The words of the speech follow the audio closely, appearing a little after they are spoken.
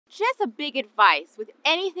Just a big advice with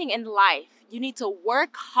anything in life, you need to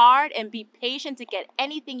work hard and be patient to get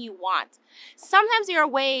anything you want. Sometimes there are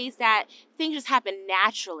ways that things just happen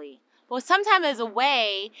naturally, but sometimes there's a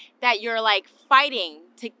way that you're like fighting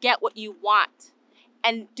to get what you want,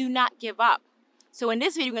 and do not give up. So in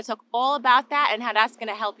this video, we're going to talk all about that and how that's going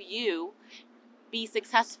to help you be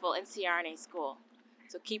successful in CRNA school.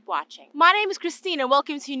 So keep watching. My name is Christine and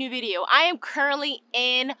welcome to a new video. I am currently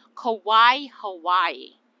in Kauai,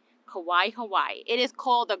 Hawaii. Kauai, Hawaii. It is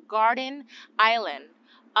called the Garden Island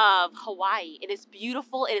of Hawaii. It is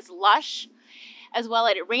beautiful, it is lush, as well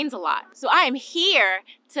as it rains a lot. So I am here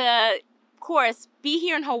to, of course, be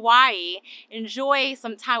here in Hawaii, enjoy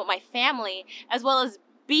some time with my family, as well as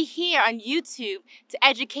be here on YouTube to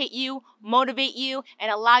educate you, motivate you, and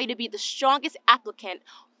allow you to be the strongest applicant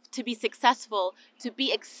to be successful, to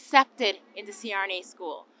be accepted into CRNA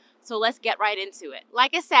school. So let's get right into it.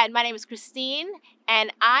 Like I said, my name is Christine,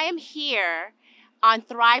 and I am here on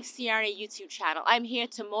Thrive CRNA YouTube channel. I'm here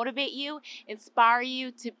to motivate you, inspire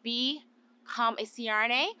you to become a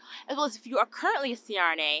CRNA, as well as if you are currently a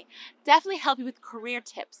CRNA, definitely help you with career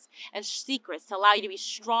tips and secrets to allow you to be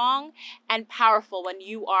strong and powerful when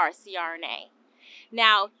you are a CRNA.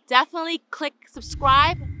 Now, definitely click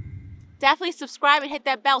subscribe. Definitely subscribe and hit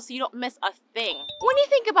that bell so you don't miss a thing. When you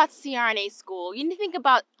think about CRNA school, you need to think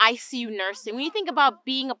about ICU nursing. When you think about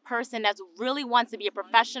being a person that really wants to be a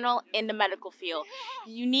professional in the medical field,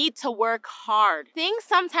 you need to work hard. Things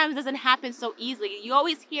sometimes doesn't happen so easily. You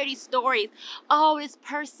always hear these stories. Oh, this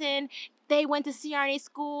person, they went to CRNA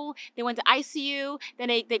school, they went to ICU, then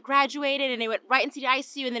they graduated and they went right into the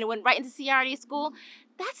ICU and then they went right into CRNA school.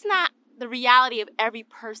 That's not the reality of every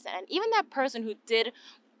person. And even that person who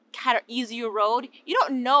had an easier road, you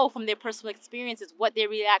don't know from their personal experiences what they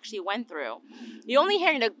really actually went through. You're only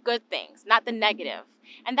hearing the good things, not the negative.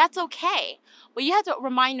 And that's okay. But you have to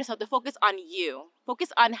remind yourself to focus on you. Focus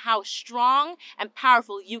on how strong and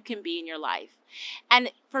powerful you can be in your life.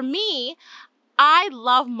 And for me, I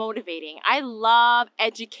love motivating. I love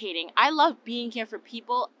educating. I love being here for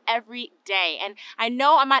people every day. And I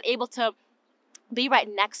know I'm not able to be right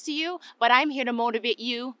next to you, but I'm here to motivate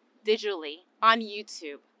you digitally on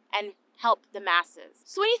YouTube and help the masses.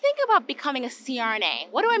 So when you think about becoming a CRNA,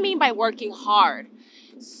 what do I mean by working hard?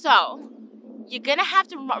 So you're gonna have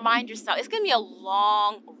to remind yourself, it's gonna be a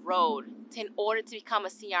long road in order to become a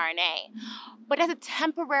CRNA. But it's a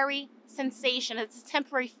temporary sensation, it's a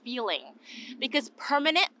temporary feeling. Because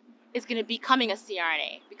permanent is gonna be becoming a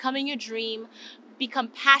CRNA, becoming your dream, become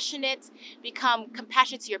compassionate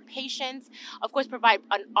to your patients. Of course, provide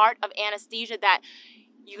an art of anesthesia that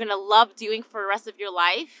you're gonna love doing for the rest of your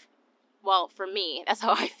life. Well, for me, that's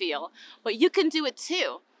how I feel. But you can do it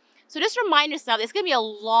too. So just remind yourself, it's gonna be a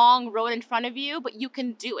long road in front of you, but you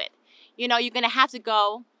can do it. You know, you're gonna have to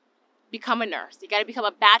go become a nurse. You gotta become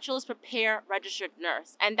a bachelor's prepare registered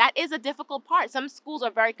nurse. And that is a difficult part. Some schools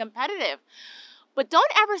are very competitive. But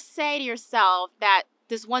don't ever say to yourself that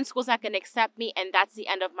this one school's not going to accept me and that's the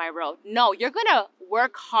end of my road. No, you're going to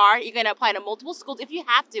work hard. You're going to apply to multiple schools if you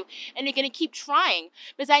have to. And you're going to keep trying.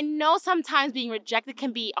 Because I know sometimes being rejected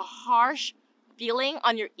can be a harsh feeling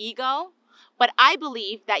on your ego. But I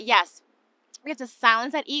believe that, yes, we have to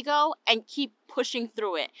silence that ego and keep pushing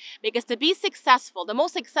through it. Because to be successful, the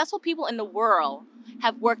most successful people in the world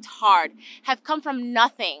have worked hard, have come from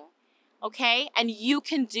nothing. Okay? And you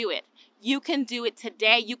can do it. You can do it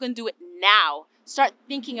today. You can do it now. Start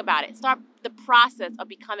thinking about it. Start the process of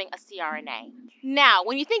becoming a CRNA. Now,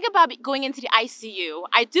 when you think about going into the ICU,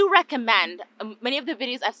 I do recommend, many of the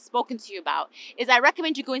videos I've spoken to you about, is I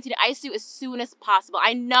recommend you go into the ICU as soon as possible.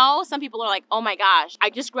 I know some people are like, oh my gosh, I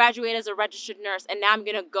just graduated as a registered nurse and now I'm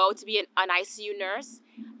going to go to be an ICU nurse.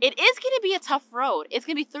 It is going to be a tough road. It's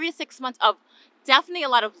going to be 3 to 6 months of definitely a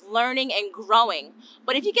lot of learning and growing.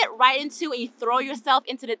 But if you get right into it and you throw yourself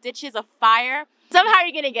into the ditches of fire, somehow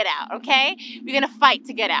you're going to get out, okay? You're going to fight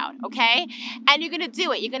to get out, okay? And you're going to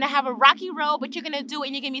do it. You're going to have a rocky road, but you're going to do it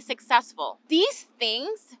and you're going to be successful. These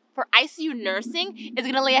things for ICU nursing is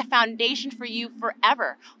going to lay a foundation for you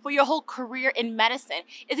forever, for your whole career in medicine.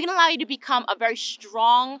 It's going to allow you to become a very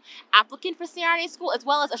strong applicant for CRNA school, as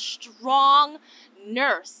well as a strong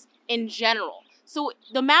nurse in general. So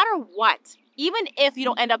no matter what, even if you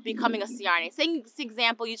don't end up becoming a CRNA, say, for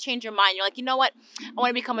example, you change your mind, you're like, you know what, I want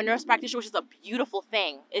to become a nurse practitioner, which is a beautiful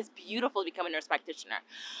thing. It's beautiful to become a nurse practitioner.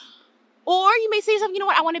 Or you may say to yourself, you know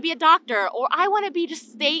what, I want to be a doctor, or I want to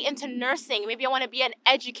just stay into nursing. Maybe I want to be an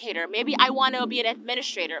educator. Maybe I want to be an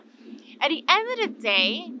administrator. At the end of the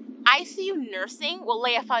day, ICU nursing will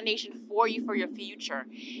lay a foundation for you for your future.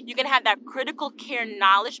 You can have that critical care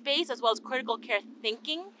knowledge base, as well as critical care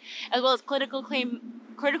thinking, as well as critical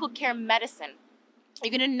critical care medicine.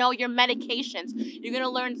 You're going to know your medications. You're going to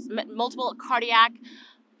learn multiple cardiac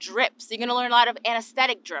drips. You're going to learn a lot of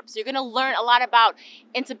anesthetic drips. You're going to learn a lot about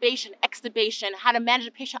intubation, extubation, how to manage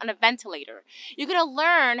a patient on a ventilator. You're going to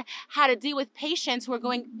learn how to deal with patients who are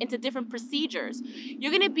going into different procedures.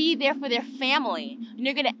 You're going to be there for their family, and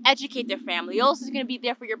you're going to educate their family. You're also going to be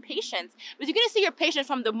there for your patients, because you're going to see your patients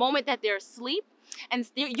from the moment that they're asleep, and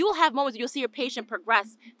you'll have moments where you'll see your patient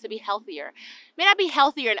progress to be healthier. May not be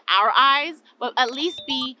healthier in our eyes, but at least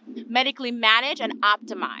be medically managed and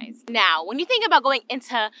optimized. Now, when you think about going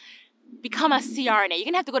into become a CRNA, you're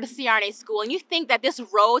gonna have to go to CRNA school, and you think that this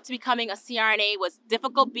road to becoming a CRNA was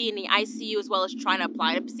difficult, being in the ICU as well as trying to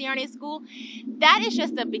apply to CRNA school. That is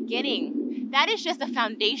just the beginning. That is just the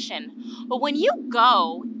foundation. But when you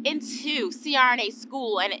go into CRNA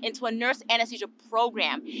school and into a nurse anesthesia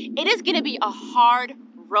program, it is gonna be a hard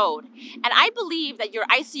road. And I believe that your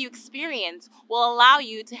ICU experience will allow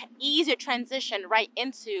you to ease your transition right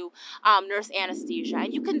into nurse anesthesia,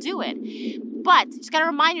 and you can do it. But you just gotta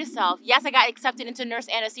remind yourself, yes, I got accepted into nurse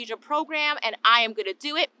anesthesia program and I am gonna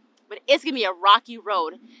do it, but it's gonna be a rocky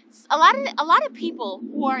road. A lot of people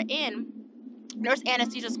who are in nurse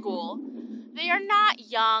anesthesia school, they are not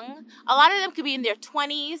young. A lot of them could be in their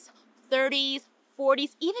 20s, 30s,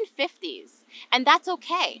 40s, even 50s, and that's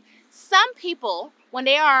okay. Some people, when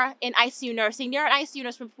they are in ICU nursing, they're an ICU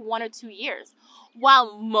nurse for 1 or 2 years,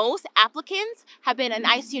 while most applicants have been an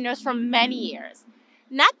ICU nurse for many years.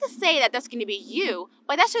 Not to say that that's going to be you,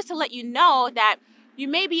 but that's just to let you know that you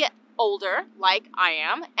may be older, like I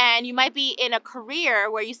am, and you might be in a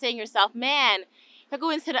career where you're saying to yourself, man, if I go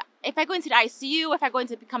into the ICU, if I go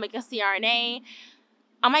into becoming a CRNA,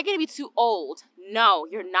 am I going to be too old? No,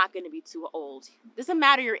 you're not going to be too old. It doesn't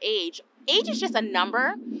matter your age. Age is just a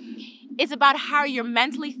number. It's about how you're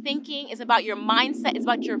mentally thinking. It's about your mindset. It's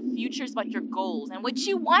about your future. It's about your goals and what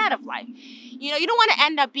you want out of life. You know, you don't want to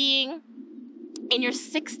end up being in your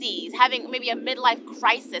 60s, having maybe a midlife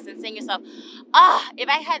crisis and saying to yourself, if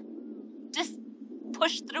I had just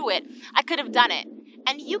pushed through it, I could have done it.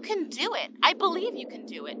 And you can do it. I believe you can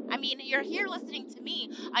do it. I mean, you're here listening to me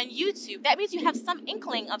on YouTube. That means you have some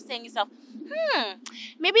inkling of saying to yourself,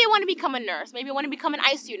 maybe I want to become a nurse. Maybe I want to become an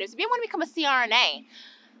ICU nurse. Maybe I want to become a CRNA.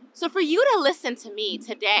 So for you to listen to me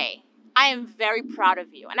today, I am very proud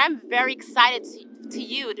of you. And I'm very excited to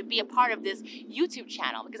you to be a part of this YouTube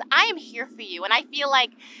channel, because I am here for you. And I feel like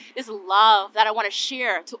this love that I want to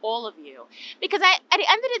share to all of you. Because at the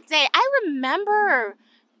end of the day, I remember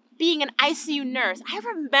being an ICU nurse. I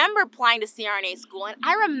remember applying to CRNA school, and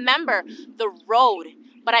I remember the road.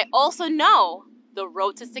 But I also know the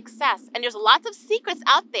road to success. And there's lots of secrets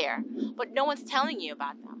out there, but no one's telling you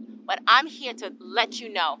about them. But I'm here to let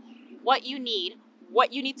you know what you need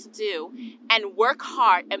to do, and work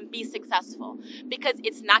hard and be successful, because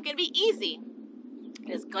it's not going to be easy.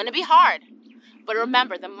 It's going to be hard. But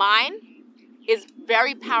remember, the mind is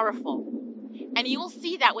very powerful. And you will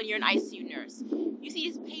see that when you're an ICU nurse. You see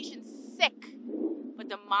these patients sick, but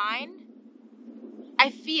the mind,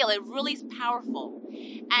 I feel it really is powerful,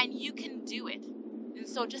 and you can do it. And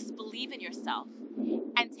so just believe in yourself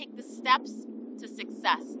and take the steps to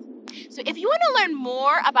success. So if you want to learn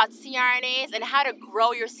more about CRNAs and how to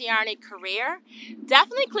grow your CRNA career,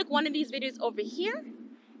 definitely click one of these videos over here,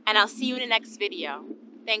 and I'll see you in the next video.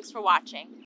 Thanks for watching.